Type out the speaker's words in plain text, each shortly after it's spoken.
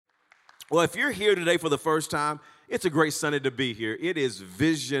Well, if you're here today for the first time, it's a great Sunday to be here. It is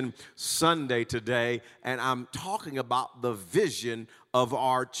Vision Sunday today, and I'm talking about the vision of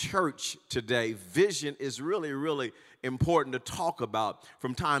our church today. Vision is really, really important to talk about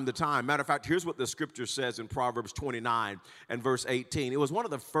from time to time. Matter of fact, here's what the scripture says in Proverbs 29 and verse 18. It was one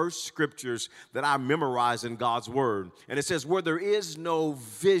of the first scriptures that I memorized in God's word. And it says, where there is no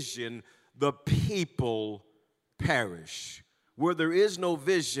vision, the people perish. Where there is no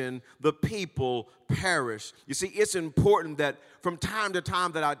vision, the people perish. You see, it's important that from time to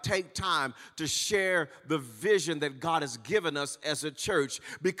time that I take time to share the vision that God has given us as a church,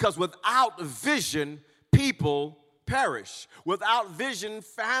 because without vision, people perish. Without vision,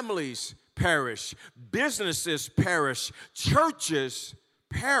 families perish. Businesses perish. Churches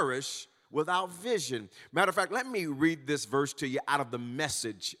perish without vision. Matter of fact, let me read this verse to you out of the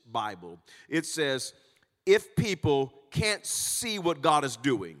Message Bible. It says, if people can't see what God is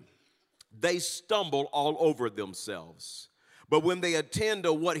doing, they stumble all over themselves. But when they attend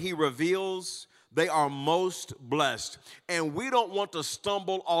to what he reveals, they are most blessed. And we don't want to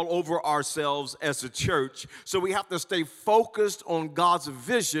stumble all over ourselves as a church, so we have to stay focused on God's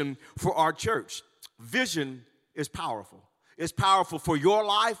vision for our church. Vision is powerful. It's powerful for your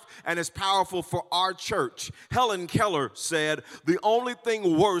life, and it's powerful for our church. Helen Keller said, the only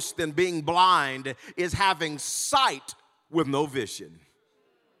thing worse than being blind is having sight with no vision.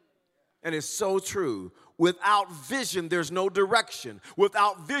 And it's so true. Without vision, there's no direction.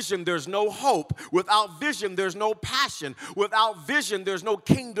 Without vision, there's no hope. Without vision, there's no passion. Without vision, there's no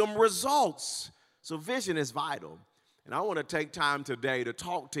kingdom results. So vision is vital. And I want to take time today to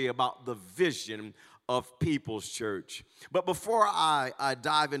talk to you about the vision of People's Church. But before I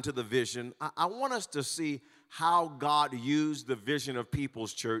dive into the vision, I want us to see how God used the vision of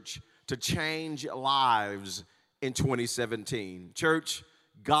People's Church to change lives in 2017. Church,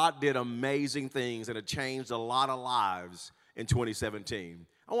 God did amazing things, and it changed a lot of lives in 2017.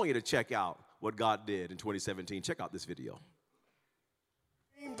 I want you to check out what God did in 2017. Check out this video.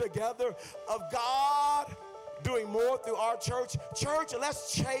 Together of God doing more through our church. Church,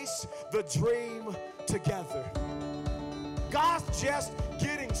 let's chase the dream together. God's just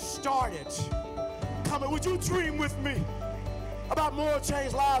getting started. Come on, would you dream with me about more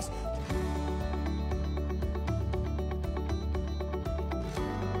changed lives?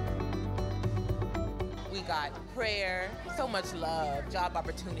 We got prayer, so much love, job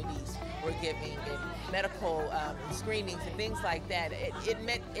opportunities we're giving, and medical screenings and things like that. It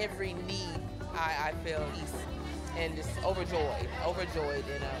met every need. I feel he's and just overjoyed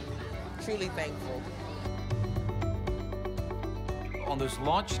and truly thankful. On those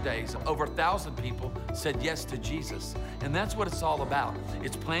launch days, over 1,000 people said yes to Jesus. And that's what it's all about.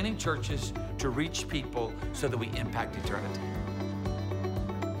 It's planting churches to reach people so that we impact eternity.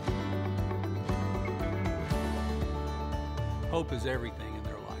 Hope is everything in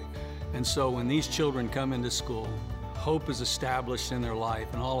their life. And so when these children come into school, hope is established in their life,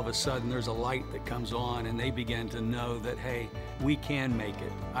 and all of a sudden there's a light that comes on, and they begin to know that, hey, we can make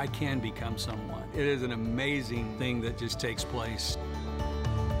it. I can become someone. It is an amazing thing that just takes place.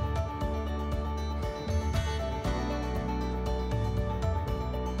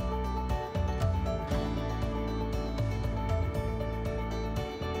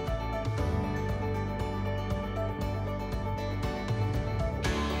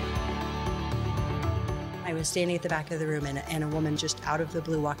 I was standing at the back of the room, and a woman just out of the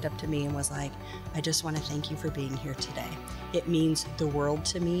blue walked up to me and was like, I just want to thank you for being here today. It means the world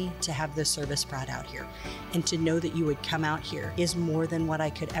to me to have this service brought out here. And to know that you would come out here is more than what I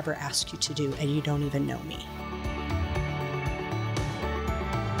could ever ask you to do, and you don't even know me.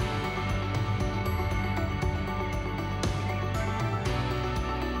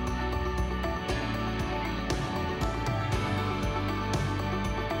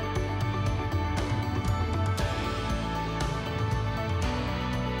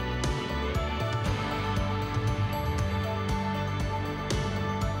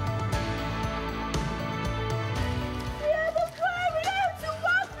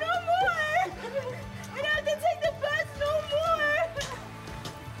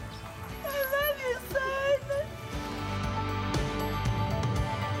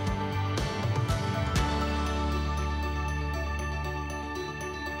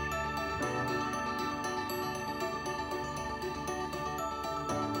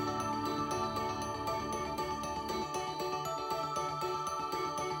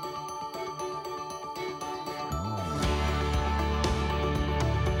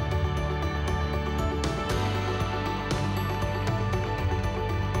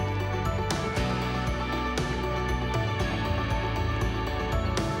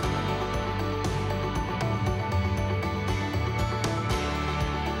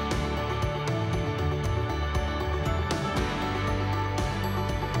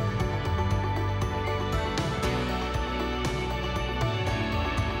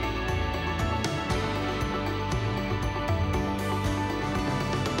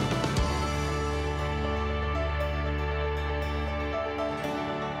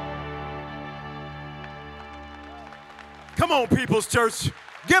 Come on, People's Church.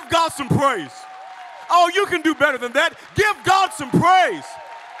 Give God some praise. Oh, you can do better than that. Give God some praise.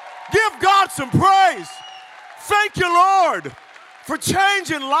 Give God some praise. Thank you, Lord, for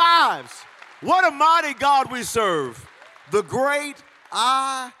changing lives. What a mighty God we serve. The great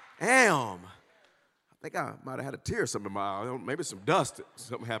I am. I think I might have had a tear or something in my eye. Maybe some dust,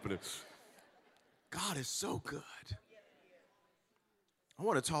 something happening. God is so good. I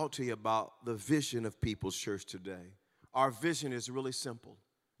want to talk to you about the vision of People's Church today. Our vision is really simple.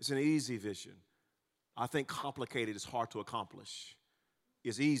 It's an easy vision. I think complicated is hard to accomplish.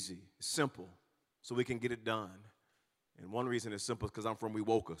 It's easy, it's simple, so we can get it done. And one reason it's simple is because I'm from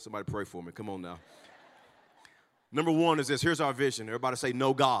Wewoka. Somebody pray for me. Come on now. Number one is this. Here's our vision. Everybody say,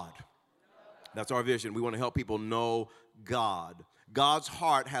 know God. That's our vision. We want to help people know God. God's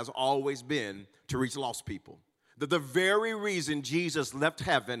heart has always been to reach lost people. The very reason Jesus left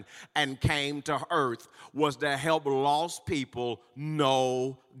heaven and came to earth was to help lost people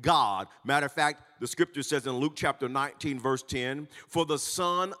know God. Matter of fact, the scripture says in Luke chapter 19, verse 10, for the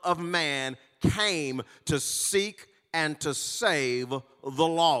Son of Man came to seek and to save the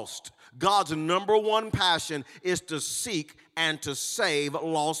lost. God's number one passion is to seek and to save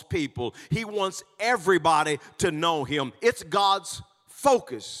lost people. He wants everybody to know him. It's God's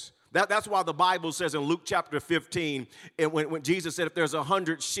focus. That's why the Bible says in Luke chapter 15, when Jesus said, if there's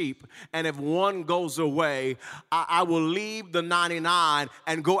 100 sheep and if one goes away, I will leave the 99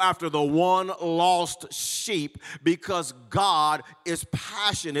 and go after the one lost sheep, because God is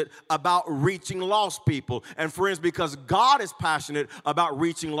passionate about reaching lost people. And friends, because God is passionate about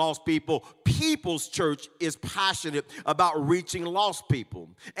reaching lost people, People's Church is passionate about reaching lost people.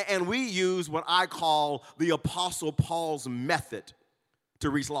 And we use what I call the Apostle Paul's method to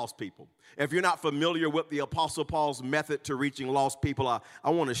reach lost people. If you're not familiar with the Apostle Paul's method to reaching lost people, I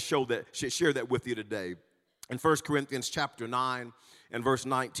want to share that with you today. In 1 Corinthians chapter 9 and verse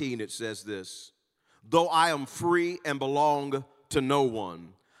 19, it says this, though I am free and belong to no one,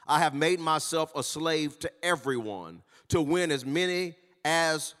 I have made myself a slave to everyone to win as many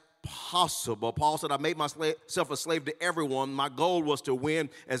as possible. Paul said, I made myself a slave to everyone. My goal was to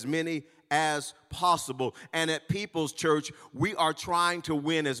win as many as possible. And at People's Church, we are trying to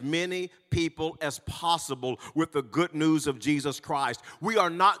win as many people as possible with the good news of Jesus Christ. We are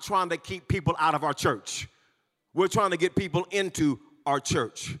not trying to keep people out of our church. We're trying to get people into our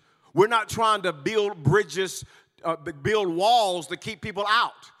church. We're not trying to build bridges, build walls to keep people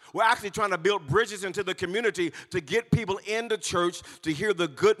out. We're actually trying to build bridges into the community to get people into church to hear the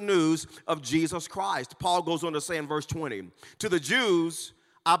good news of Jesus Christ. Paul goes on to say in verse 20, to the Jews,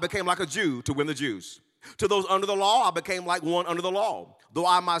 I became like a Jew to win the Jews. To those under the law, I became like one under the law, though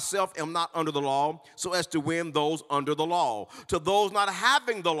I myself am not under the law, so as to win those under the law. To those not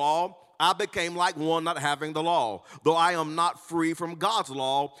having the law, I became like one not having the law, though I am not free from God's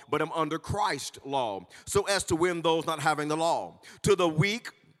law, but am under Christ's law, so as to win those not having the law. To the weak,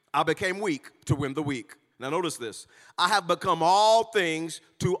 I became weak to win the weak. Now notice this. I have become all things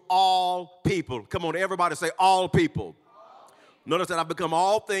to all people. Come on, everybody say all people. Notice that I've become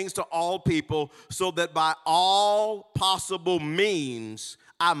all things to all people, so that by all possible means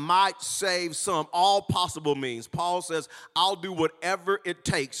I might save some. All possible means. Paul says, I'll do whatever it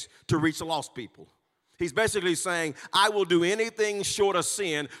takes to reach the lost people. He's basically saying, I will do anything short of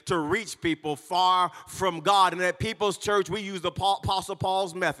sin to reach people far from God. And at People's Church, we use the Apostle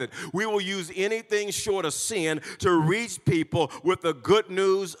Paul's method. We will use anything short of sin to reach people with the good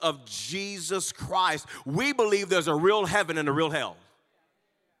news of Jesus Christ. We believe there's a real heaven and a real hell.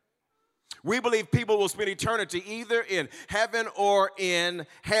 We believe people will spend eternity either in heaven or in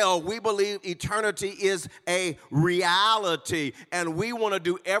hell. We believe eternity is a reality, and we want to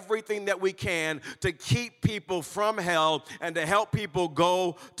do everything that we can to keep people from hell and to help people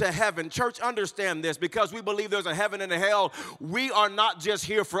go to heaven. Church, understand this, because we believe there's a heaven and a hell, we are not just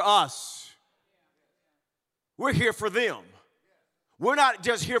here for us. We're here for them. We're not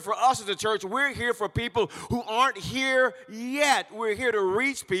just here for us as a church. We're here for people who aren't here yet. We're here to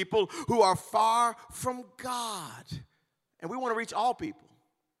reach people who are far from God. And we want to reach all people.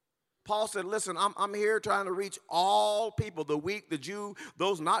 Paul said, listen, I'm here trying to reach all people, the weak, the Jew,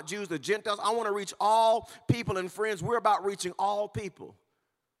 those not Jews, the Gentiles. I want to reach all people. And friends, we're about reaching all people.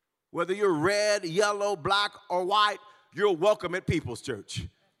 Whether you're red, yellow, black, or white, you're welcome at People's Church.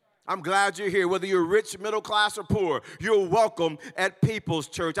 I'm glad you're here. Whether you're rich, middle class, or poor, you're welcome at People's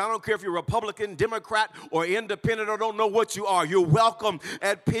Church. I don't care if you're Republican, Democrat, or independent, or don't know what you are. You're welcome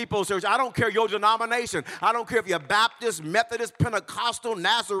at People's Church. I don't care your denomination. I don't care if you're Baptist, Methodist, Pentecostal,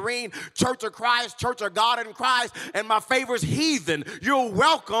 Nazarene, Church of Christ, Church of God in Christ, and my favorite's heathen. You're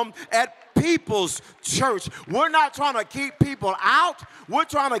welcome at people's church. We're not trying to keep people out. We're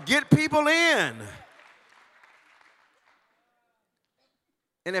trying to get people in.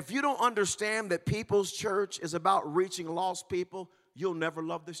 And if you don't understand that people's church is about reaching lost people, you'll never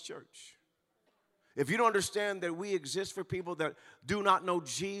love this church. If you don't understand that we exist for people that do not know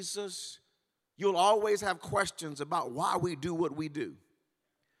Jesus, you'll always have questions about why we do what we do.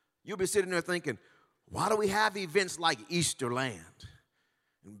 You'll be sitting there thinking, why do we have events like Easterland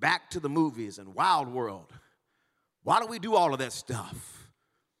and Back to the Movies and Wild World? Why do we do all of that stuff?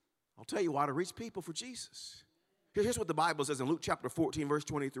 I'll tell you why, to reach people for Jesus. Here's what the Bible says in Luke chapter 14, verse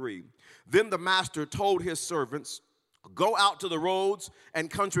 23. Then the master told his servants, go out to the roads and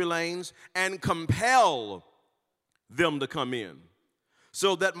country lanes and compel them to come in,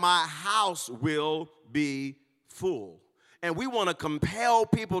 so that my house will be full. And we want to compel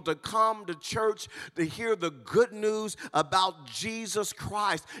people to come to church to hear the good news about Jesus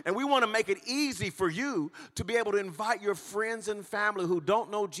Christ. And we want to make it easy for you to be able to invite your friends and family who don't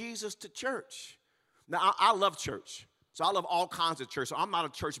know Jesus to church. Now, I love church. So I love all kinds of church. So I'm not a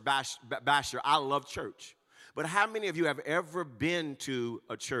church basher. I love church. But how many of you have ever been to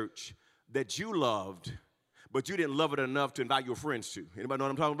a church that you loved, but you didn't love it enough to invite your friends to? Anybody know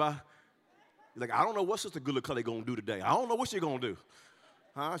what I'm talking about? You're like, I don't know what Sister Good Kelly going to do today. I don't know what she's going to do.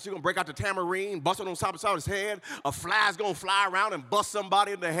 She's going to break out the tambourine, bust it on top of his head. A fly's going to fly around and bust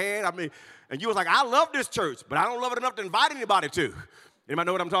somebody in the head. I mean, and you was like, I love this church, but I don't love it enough to invite anybody to. Anybody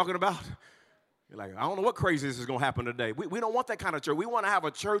know what I'm talking about? You're like, I don't know what craziness is going to happen today. We don't want that kind of church. We want to have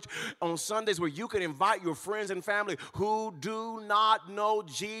a church on Sundays where you can invite your friends and family who do not know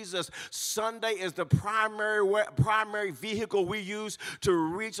Jesus. Sunday is the primary vehicle we use to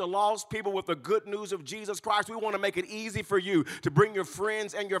reach a lost people with the good news of Jesus Christ. We want to make it easy for you to bring your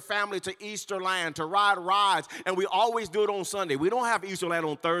friends and your family to Easterland, to ride rides, and we always do it on Sunday. We don't have Easterland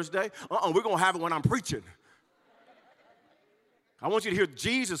on Thursday. We're going to have it when I'm preaching. I want you to hear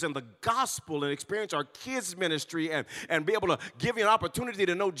Jesus and the gospel and experience our kids' ministry and be able to give you an opportunity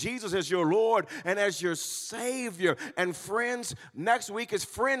to know Jesus as your Lord and as your Savior. And friends, next week is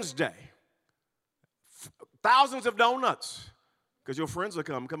Friends Day. Thousands of donuts, because your friends will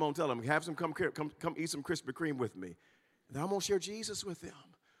come. Come on, tell them. Have some come eat some Krispy Kreme with me. And I'm going to share Jesus with them.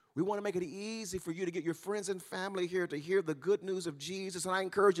 We want to make it easy for you to get your friends and family here to hear the good news of Jesus. And I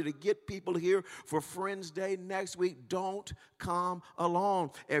encourage you to get people here for Friends Day next week. Don't come alone.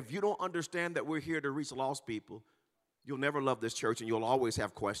 If you don't understand that we're here to reach lost people, you'll never love this church and you'll always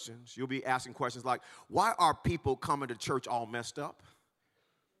have questions. You'll be asking questions like, why are people coming to church all messed up?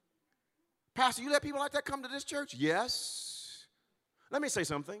 Pastor, you let people like that come to this church? Yes. Let me say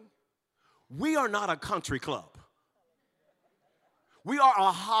something. We are not a country club. We are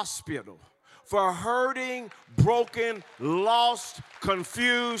a hospital for hurting, broken, lost,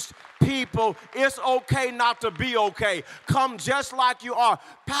 confused people. It's okay not to be okay. Come just like you are.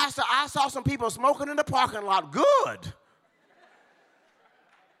 Pastor, I saw some people smoking in the parking lot. Good.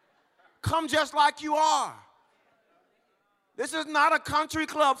 Come just like you are. This is not a country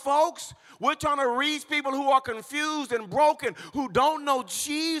club, folks. We're trying to reach people who are confused and broken, who don't know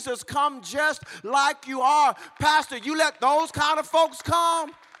Jesus. Come just like you are. Pastor, you let those kind of folks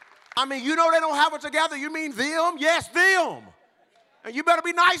come? I mean, you know they don't have it together. You mean them? Yes, them. And you better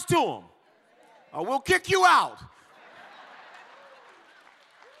be nice to them, or we'll kick you out.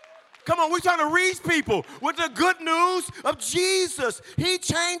 Come on, we're trying to reach people with the good news of Jesus. He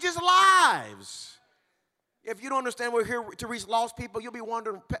changes lives. If you don't understand we're here to reach lost people, you'll be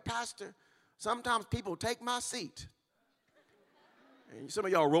wondering, Pastor, sometimes people take my seat. And some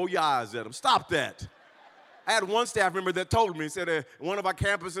of y'all roll your eyes at them. Stop that. I had one staff member that told me, he said, one of our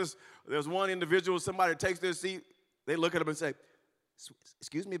campuses, there's one individual, somebody takes their seat, they look at him and say,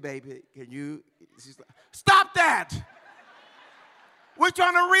 excuse me, baby, can you, stop that. We're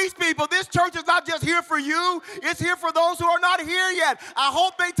trying to reach people. This church is not just here for you. It's here for those who are not here yet. I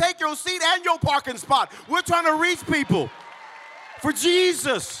hope they take your seat and your parking spot. We're trying to reach people for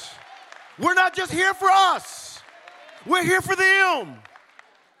Jesus. We're not just here for us. We're here for them.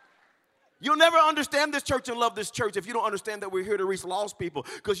 You'll never understand this church and love this church if you don't understand that we're here to reach lost people,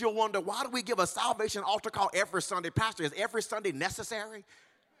 because you'll wonder, why do we give a salvation altar call every Sunday? Pastor, is every Sunday necessary?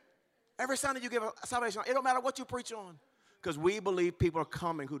 Every Sunday you give a salvation. It don't matter what you preach on. Because we believe people are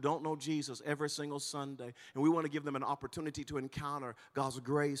coming who don't know Jesus every single Sunday. And we want to give them an opportunity to encounter God's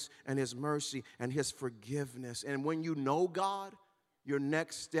grace and His mercy and His forgiveness. And when you know God, your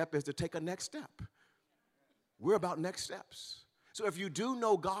next step is to take a next step. We're about next steps. So if you do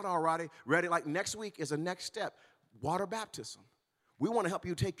know God already, ready, like next week is a next step, water baptism. We want to help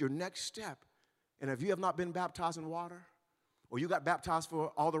you take your next step. And if you have not been baptized in water, or you got baptized for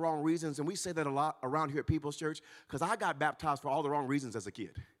all the wrong reasons. And we say that a lot around here at People's Church because I got baptized for all the wrong reasons as a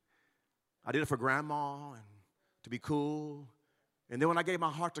kid. I did it for grandma and to be cool. And then when I gave my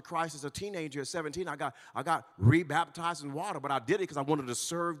heart to Christ as a teenager at 17, I got re-baptized in water. But I did it because I wanted to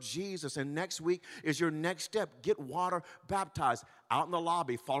serve Jesus. And next week is your next step. Get water baptized. Out in the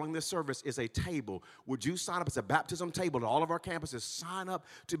lobby, following this service, is a table. Would you sign up? It's a baptism table at all of our campuses. Sign up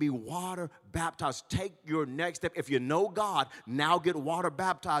to be water baptized. Take your next step. If you know God, now get water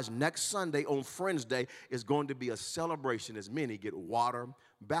baptized. Next Sunday on Friends Day is going to be a celebration as many get water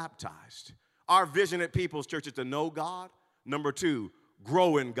baptized. Our vision at People's Church is to know God. Number 2,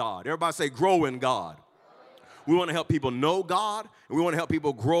 grow in God. Everybody say grow in God. We want to help people know God, and we want to help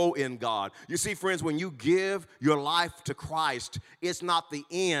people grow in God. You see, friends, when you give your life to Christ, it's not the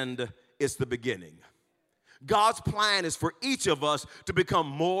end, it's the beginning. God's plan is for each of us to become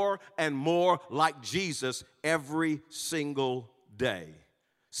more and more like Jesus every single day.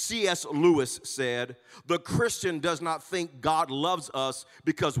 C.S. Lewis said, "The Christian does not think God loves us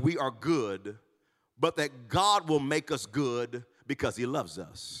because we are good, but that God will make us good because he loves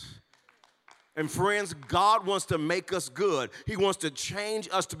us." And friends, God wants to make us good. He wants to change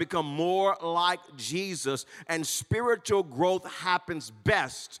us to become more like Jesus. And spiritual growth happens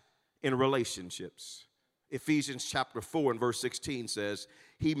best in relationships. Ephesians chapter 4 and verse 16 says,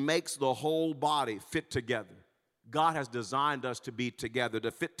 he makes the whole body fit together. God has designed us to be together,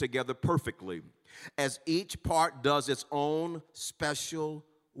 to fit together perfectly, as each part does its own special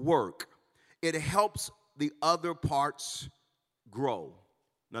work. It helps the other parts grow.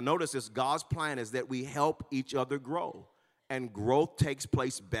 Now notice this, God's plan is that we help each other grow. And growth takes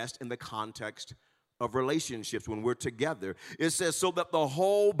place best in the context of relationships when we're together. It says so that the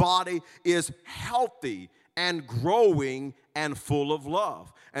whole body is healthy and growing and full of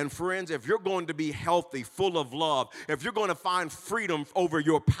love. And friends, if you're going to be healthy, full of love, if you're going to find freedom over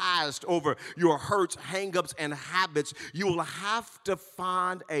your past, over your hurts, hang-ups, and habits, you will have to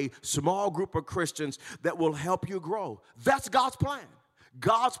find a small group of Christians that will help you grow. That's God's plan.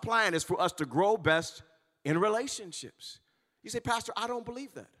 God's plan is for us to grow best in relationships. You say, Pastor, I don't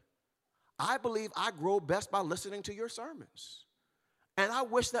believe that. I believe I grow best by listening to your sermons. And I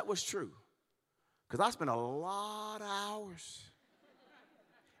wish that was true. Because I spend a lot of hours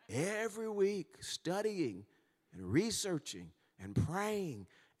every week studying and researching and praying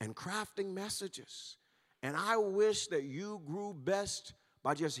and crafting messages. And I wish that you grew best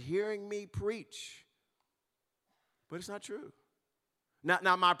by just hearing me preach. But it's not true.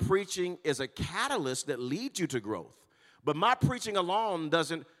 Now, my preaching is a catalyst that leads you to growth. But my preaching alone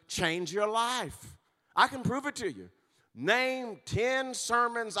doesn't change your life. I can prove it to you. Name 10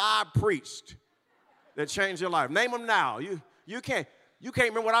 sermons I preached that changed your life. Name them now. You can't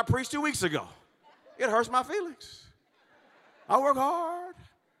remember what I preached 2 weeks ago. It hurts my feelings. I work hard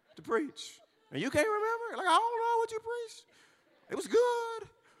to preach. And you can't remember? Like, I don't know what you preached. It was good.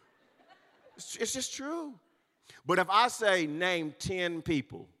 It's just true. But if I say name 10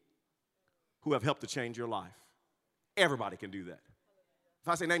 people who have helped to change your life, everybody can do that. If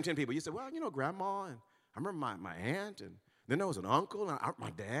I say name 10 people, you say, well, grandma, and I remember my aunt, and then there was an uncle, and my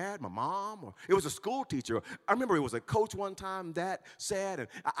dad, my mom, or it was a school teacher. I remember it was a coach one time that said, and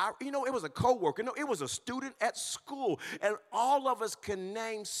it was a coworker. It was a student at school. And all of us can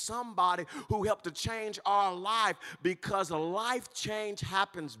name somebody who helped to change our life, because a life change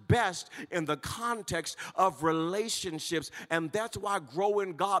happens best in the context of relationships. And that's why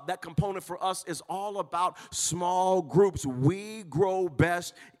growing God, that component for us, is all about small groups. We grow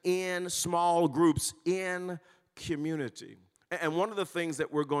best in small groups, in community. And one of the things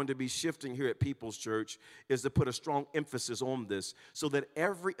that we're going to be shifting here at People's Church is to put a strong emphasis on this, so that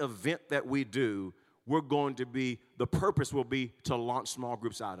every event that we do, the purpose will be to launch small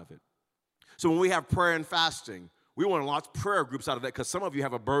groups out of it. So when we have prayer and fasting, we want to launch prayer groups out of that, because some of you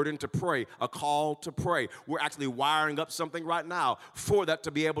have a burden to pray, a call to pray. We're actually wiring up something right now for that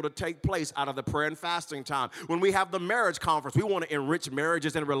to be able to take place out of the prayer and fasting time. When we have the marriage conference, we want to enrich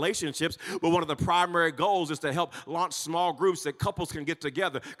marriages and relationships, but one of the primary goals is to help launch small groups that couples can get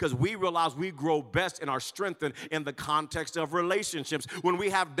together, because we realize we grow best and are strengthened in the context of relationships. When we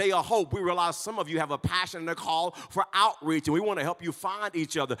have Day of Hope, we realize some of you have a passion and a call for outreach, and we want to help you find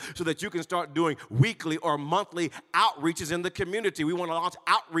each other so that you can start doing weekly or monthly outreaches in the community. We want to launch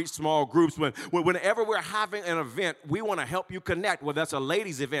outreach small groups. Whenever we're having an event, we want to help you connect. Whether that's a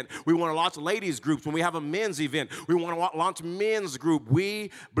ladies event, we want to launch ladies groups. When we have a men's event, we want to launch men's group.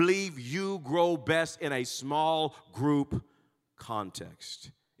 We believe you grow best in a small group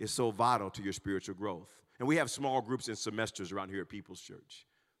context. It's so vital to your spiritual growth. And we have small groups and semesters around here at People's Church.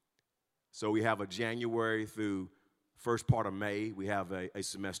 So we have a January through first part of May, we have a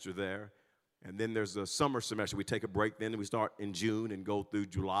semester there. And then there's a summer semester. We take a break then, and we start in June and go through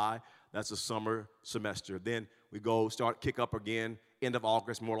July. That's a summer semester. Then we kick up again, end of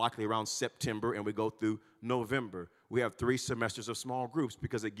August, more likely around September, and we go through November. We have 3 semesters of small groups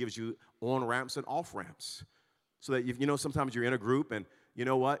because it gives you on-ramps and off-ramps. So that, sometimes you're in a group and you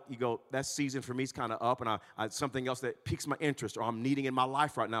know what? You go, that season for me is kind of up, and I something else that piques my interest or I'm needing in my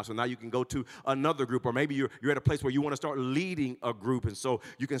life right now. So now you can go to another group, or maybe you're at a place where you want to start leading a group, and so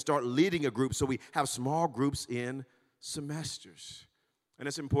you can start leading a group. So we have small groups in semesters. And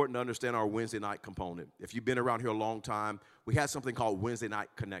it's important to understand our Wednesday night component. If you've been around here a long time, we had something called Wednesday Night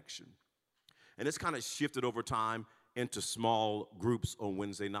Connection. And it's kind of shifted over time into small groups on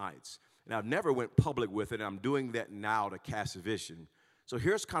Wednesday nights. And I've never went public with it, and I'm doing that now to cast a vision. So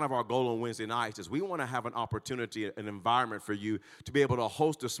here's kind of our goal on Wednesday nights is we want to have an opportunity, an environment for you to be able to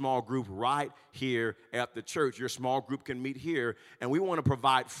host a small group right here at the church. Your small group can meet here, and we want to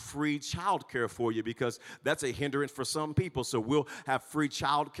provide free childcare for you because that's a hindrance for some people. So we'll have free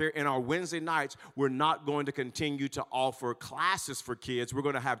childcare. And our Wednesday nights, we're not going to continue to offer classes for kids. We're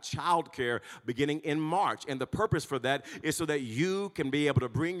going to have childcare beginning in March. And the purpose for that is so that you can be able to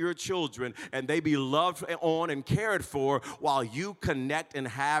bring your children and they be loved on and cared for while you connect and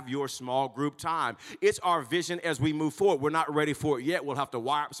have your small group time. It's our vision as we move forward. We're not ready for it yet. We'll have to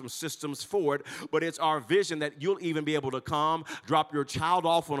wire up some systems for it, but it's our vision that you'll even be able to come, drop your child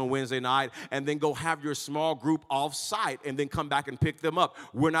off on a Wednesday night, and then go have your small group off-site and then come back and pick them up.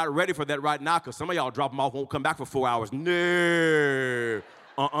 We're not ready for that right now because some of y'all drop them off, won't come back for 4 hours. No.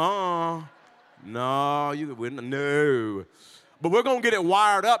 No. But we're going to get it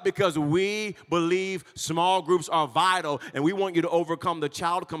wired up because we believe small groups are vital, and we want you to overcome the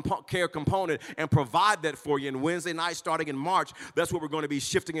child care component and provide that for you. And Wednesday night, starting in March, that's what we're going to be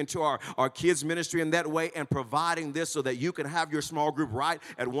shifting into our kids' ministry in that way and providing this so that you can have your small group right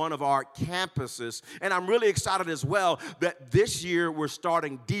at one of our campuses. And I'm really excited as well that this year we're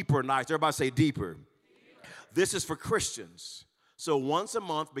starting deeper nights. Everybody say deeper. This is for Christians. So once a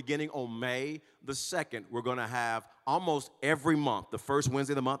month, beginning on May the 2nd, we're going to have almost every month, the first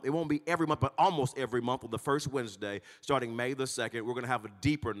Wednesday of the month. It won't be every month, but almost every month on the first Wednesday, starting May the 2nd, we're going to have a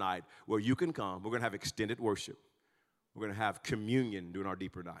deeper night where you can come. We're going to have extended worship. We're going to have communion during our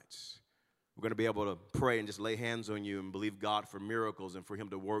deeper nights. We're going to be able to pray and just lay hands on you and believe God for miracles and for him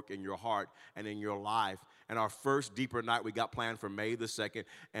to work in your heart and in your life. And our first deeper night we got planned for May the 2nd,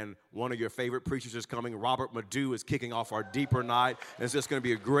 and one of your favorite preachers is coming. Robert Madu is kicking off our deeper night. And it's just going to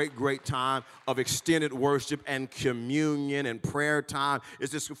be a great, great time of extended worship and communion and prayer time.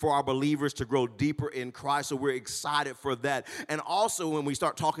 It's just for our believers to grow deeper in Christ, so we're excited for that. And also when we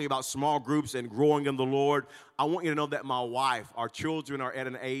start talking about small groups and growing in the Lord, I want you to know that my wife, our children are at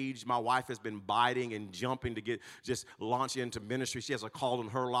an age, my wife has been biting and jumping to just launch into ministry. She has a call in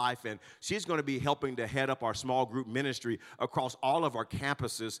her life, and she's going to be helping to head up our small group ministry across all of our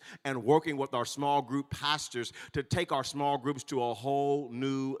campuses and working with our small group pastors to take our small groups to a whole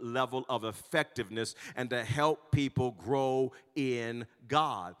new level of effectiveness and to help people grow in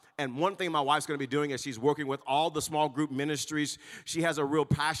God. And one thing my wife's going to be doing is she's working with all the small group ministries. She has a real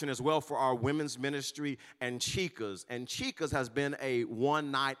passion as well for our women's ministry and Chicas. And Chicas has been a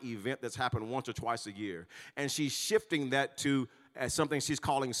one-night event that's happened once or twice a year. And she's shifting that to something she's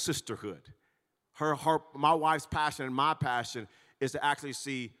calling sisterhood. My wife's passion and my passion is to actually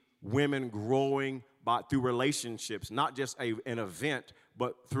see women growing through relationships, not just an event,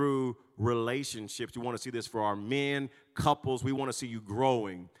 but through relationships. We want to see this for our men, couples. We want to see you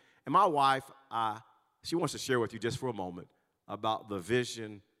growing. And my wife, she wants to share with you just for a moment about the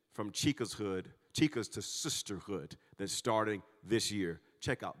vision from Chicas to sisterhood that's starting this year.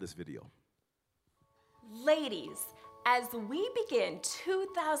 Check out this video. Ladies, as we begin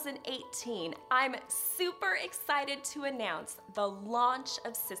 2018, I'm super excited to announce the launch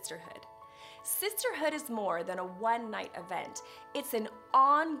of Sisterhood. Sisterhood is more than a one-night event. It's an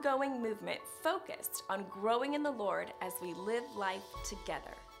ongoing movement focused on growing in the Lord as we live life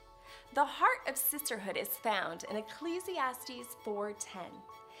together. The heart of sisterhood is found in Ecclesiastes 4:10.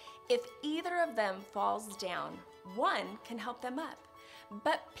 If either of them falls down, one can help them up.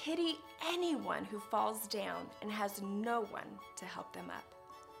 But pity anyone who falls down and has no one to help them up.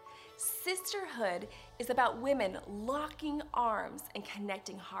 Sisterhood is about women locking arms and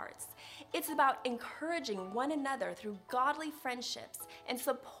connecting hearts. It's about encouraging one another through godly friendships and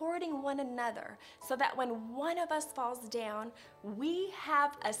supporting one another so that when one of us falls down, we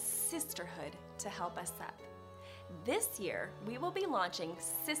have a sisterhood to help us up. This year, we will be launching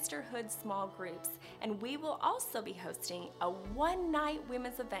Sisterhood small groups, and we will also be hosting a one-night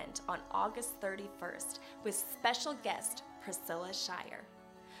women's event on August 31st with special guest Priscilla Shire.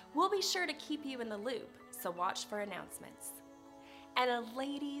 We'll be sure to keep you in the loop, so watch for announcements. And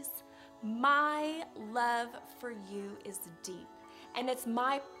ladies, my love for you is deep, and it's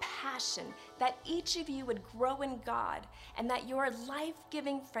my passion that each of you would grow in God and that your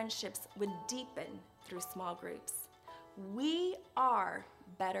life-giving friendships would deepen through small groups. We are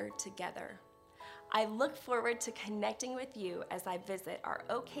better together. I look forward to connecting with you as I visit our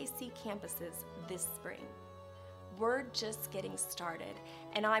OKC campuses this spring. We're just getting started,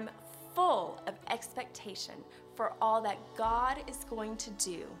 and I'm full of expectation for all that God is going to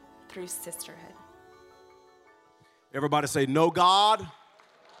do through sisterhood. Everybody say, know God.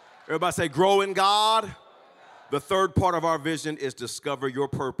 Everybody say, grow in God. The third part of our vision is discover your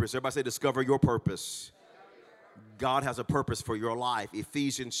purpose. Everybody say, discover your purpose. God has a purpose for your life.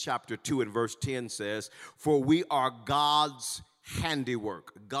 Ephesians chapter 2 and verse 10 says, for we are God's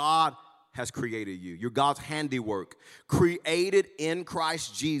handiwork. God has created you. You're God's handiwork, created in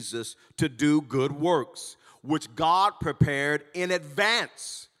Christ Jesus to do good works, which God prepared in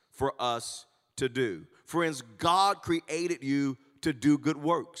advance for us to do. Friends, God created you to do good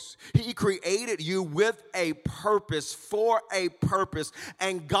works. He created you with a purpose, for a purpose,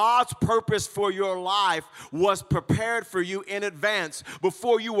 and God's purpose for your life was prepared for you in advance.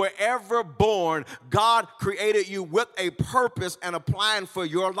 Before you were ever born, God created you with a purpose and a plan for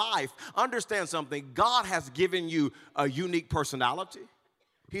your life. Understand something, God has given you a unique personality.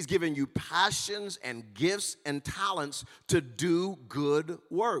 He's given you passions and gifts and talents to do good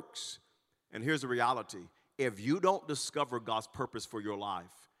works. And here's the reality. If you don't discover God's purpose for your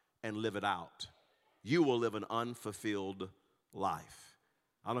life and live it out, you will live an unfulfilled life.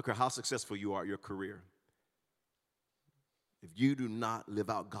 I don't care how successful you are at your career. If you do not live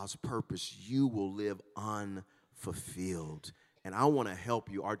out God's purpose, you will live unfulfilled. And I want to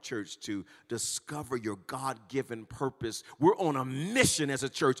help you, our church, to discover your God-given purpose. We're on a mission as a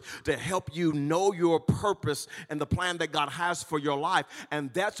church to help you know your purpose and the plan that God has for your life.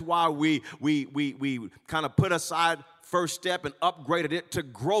 And that's why we kind of put aside First Step and upgraded it to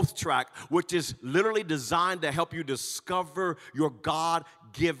Growth Track, which is literally designed to help you discover your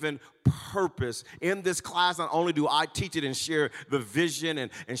God-given purpose. In this class, not only do I teach it and share the vision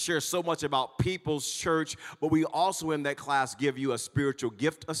and share so much about People's Church, but we also in that class give you a spiritual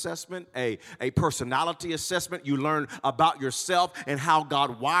gift assessment, a personality assessment. You learn about yourself and how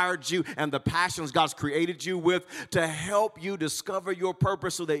God wired you and the passions God's created you with to help you discover your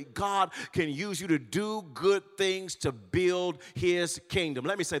purpose so that God can use you to do good things to build His kingdom.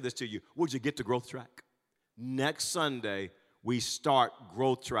 Let me say this to you. Would you get to Growth Track? Next Sunday, we start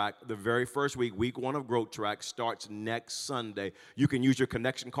Growth Track the very first week. Week 1 of Growth Track starts next Sunday. You can use your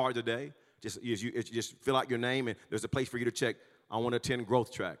connection card today. Just fill out your name, and there's a place for you to check, I want to attend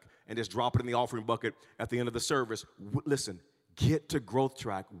Growth Track, and just drop it in the offering bucket at the end of the service. Listen, get to Growth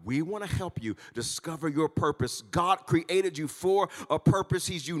Track. We want to help you discover your purpose. God created you for a purpose.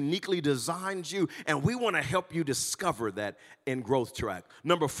 He's uniquely designed you, and we want to help you discover that in Growth Track.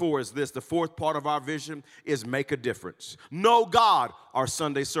 Number 4 is this. The fourth part of our vision is make a difference. Know God, our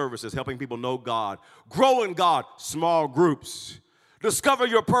Sunday services, helping people know God. Grow in God, small groups. Discover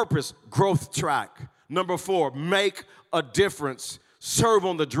your purpose, Growth Track. Number 4, make a difference. Serve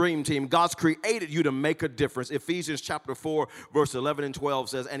on the dream team. God's created you to make a difference. Ephesians chapter 4, verse 11 and 12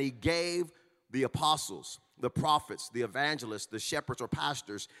 says, and He gave the apostles, the prophets, the evangelists, the shepherds or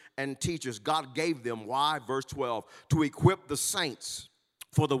pastors and teachers. God gave them, why? Verse 12, to equip the saints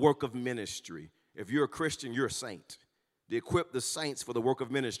for the work of ministry. If you're a Christian, you're a saint. To equip the saints for the work of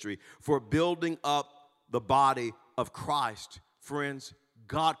ministry, for building up the body of Christ. Friends,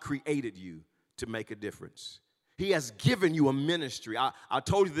 God created you to make a difference. He has given you a ministry. I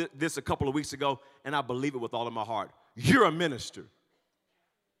told you this a couple of weeks ago, and I believe it with all of my heart. You're a minister.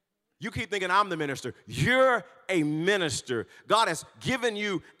 You keep thinking I'm the minister. You're a minister. God has given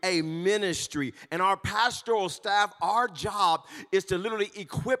you a ministry. And our pastoral staff, our job is to literally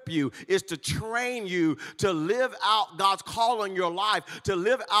equip you, is to train you to live out God's call on your life, to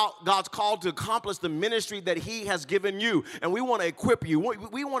live out God's call to accomplish the ministry that He has given you. And we want to equip you.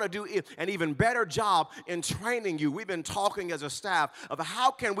 We want to do an even better job in training you. We've been talking as a staff of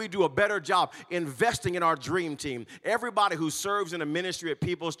how can we do a better job investing in our dream team. Everybody who serves in a ministry at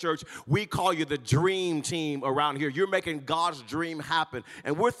People's Church, we call you the dream team around here. You're making God's dream happen.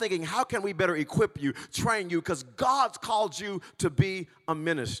 And we're thinking, how can we better equip you, train you? Because God's called you to be a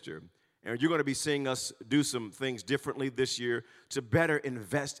minister. And you're going to be seeing us do some things differently this year to better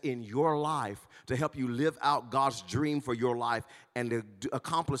invest in your life, to help you live out God's dream for your life and to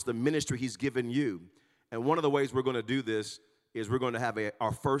accomplish the ministry he's given you. And one of the ways we're going to do this is we're going to have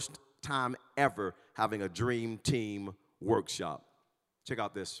our first time ever having a Dream Team workshop. Check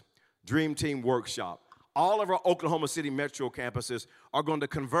out this. Dream Team workshop. All of our Oklahoma City Metro campuses are going to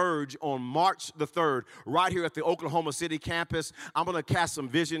converge on March the 3rd right here at the Oklahoma City campus. I'm going to cast some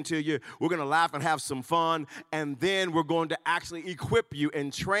vision to you. We're going to laugh and have some fun, and then we're going to actually equip you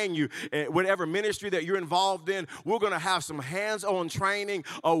and train you. Whatever ministry that you're involved in, we're going to have some hands-on training,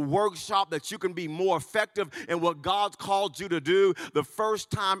 a workshop that you can be more effective in what God's called you to do. The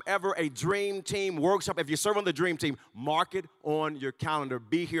first time ever a Dream Team workshop. If you serve on the Dream Team, mark it on your calendar.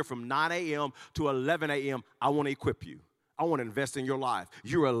 Be here from 9 a.m. to 11 a.m. I want to equip you. I want to invest in your life.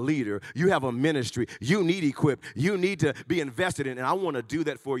 You're a leader. You have a ministry. You need equipped. You need to be invested in. And I want to do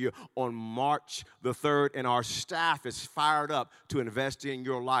that for you on March the 3rd. And our staff is fired up to invest in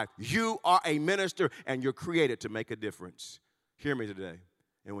your life. You are a minister, and you're created to make a difference. Hear me today.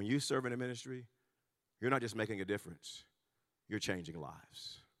 And when you serve in a ministry, you're not just making a difference. You're changing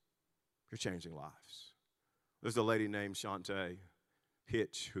lives. You're changing lives. There's a lady named Shantae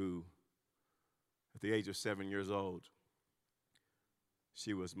Hitch who, at the age of 7 years old,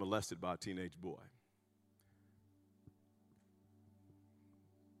 she was molested by a teenage boy.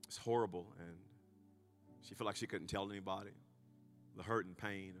 It's horrible, and she felt like she couldn't tell anybody the hurt and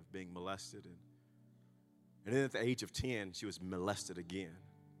pain of being molested. And then at the age of 10, she was molested again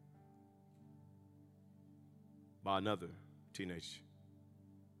by another teenage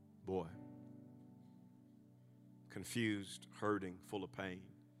boy. Confused, hurting, full of pain.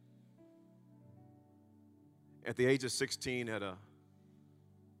 At the age of 16, at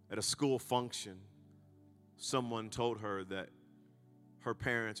a school function, someone told her that her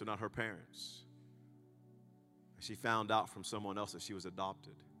parents are not her parents. She found out from someone else that she was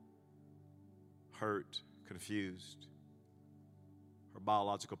adopted. Hurt, confused. Her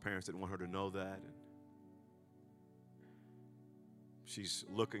biological parents didn't want her to know that. And she's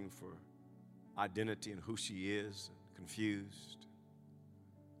looking for identity and who she is, and confused.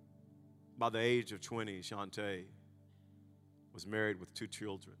 By the age of 20, Shantae was married with 2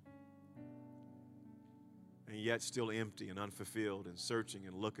 children, and yet still empty and unfulfilled and searching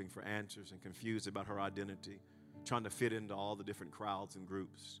and looking for answers and confused about her identity, trying to fit into all the different crowds and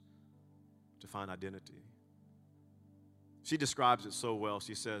groups to find identity. She describes it so well.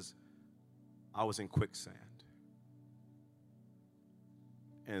 She says, I was in quicksand.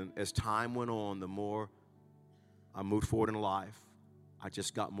 And as time went on, the more I moved forward in life, I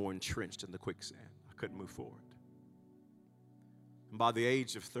just got more entrenched in the quicksand. I couldn't move forward. And by the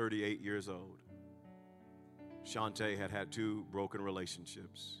age of 38 years old, Shantae had had 2 broken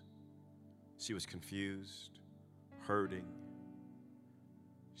relationships. She was confused, hurting.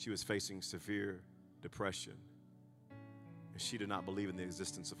 She was facing severe depression. And she did not believe in the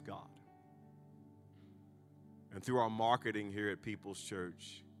existence of God. And through our marketing here at People's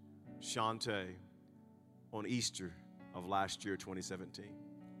Church, Shantae, on Easter of last year, 2017,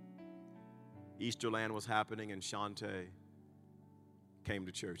 Easterland was happening, and Shantae came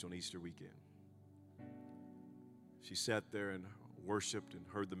to church on Easter weekend. She sat there and worshiped and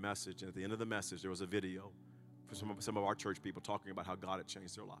heard the message, and at the end of the message, there was a video for some of our church people talking about how God had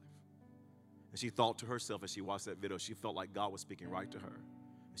changed their life. And she thought to herself as she watched that video, she felt like God was speaking right to her.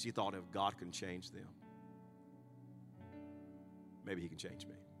 And she thought, if God can change them, maybe he can change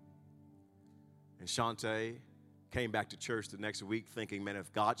me. And Shantae came back to church the next week thinking, man,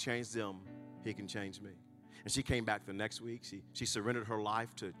 if God changed them, he can change me. And she came back the next week. She surrendered her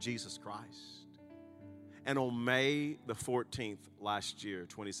life to Jesus Christ. And on May the 14th last year,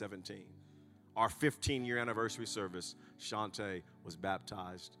 2017, our 15-year anniversary service, Shantae was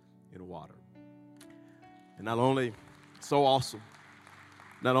baptized in water. And not only, so awesome,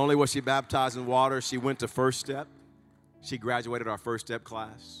 not only was she baptized in water, she went to First Step. She graduated our First Step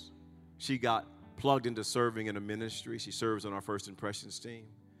class. She got plugged into serving in a ministry. She serves on our First Impressions team.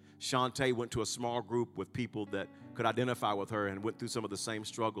 Shantae went to a small group with people that could identify with her and went through some of the same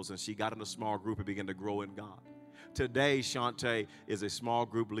struggles, and she got in a small group and began to grow in God. Today, Shantae is a small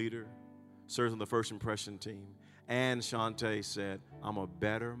group leader, serves on the First Impression team, and Shantae said, I'm a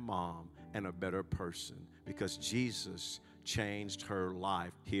better mom and a better person because Jesus changed her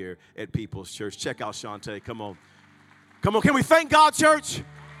life here at People's Church. Check out Shantae. Come on. Come on. Can we thank God, church?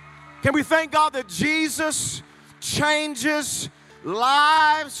 Can we thank God that Jesus changes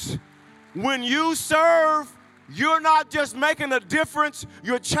lives? When you serve, you're not just making a difference,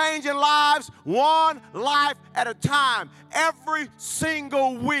 you're changing lives one life at a time. Every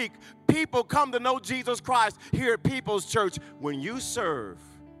single week, people come to know Jesus Christ here at People's Church. When you serve,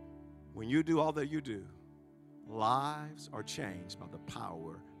 when you do all that you do, lives are changed by the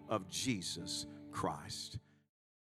power of Jesus Christ.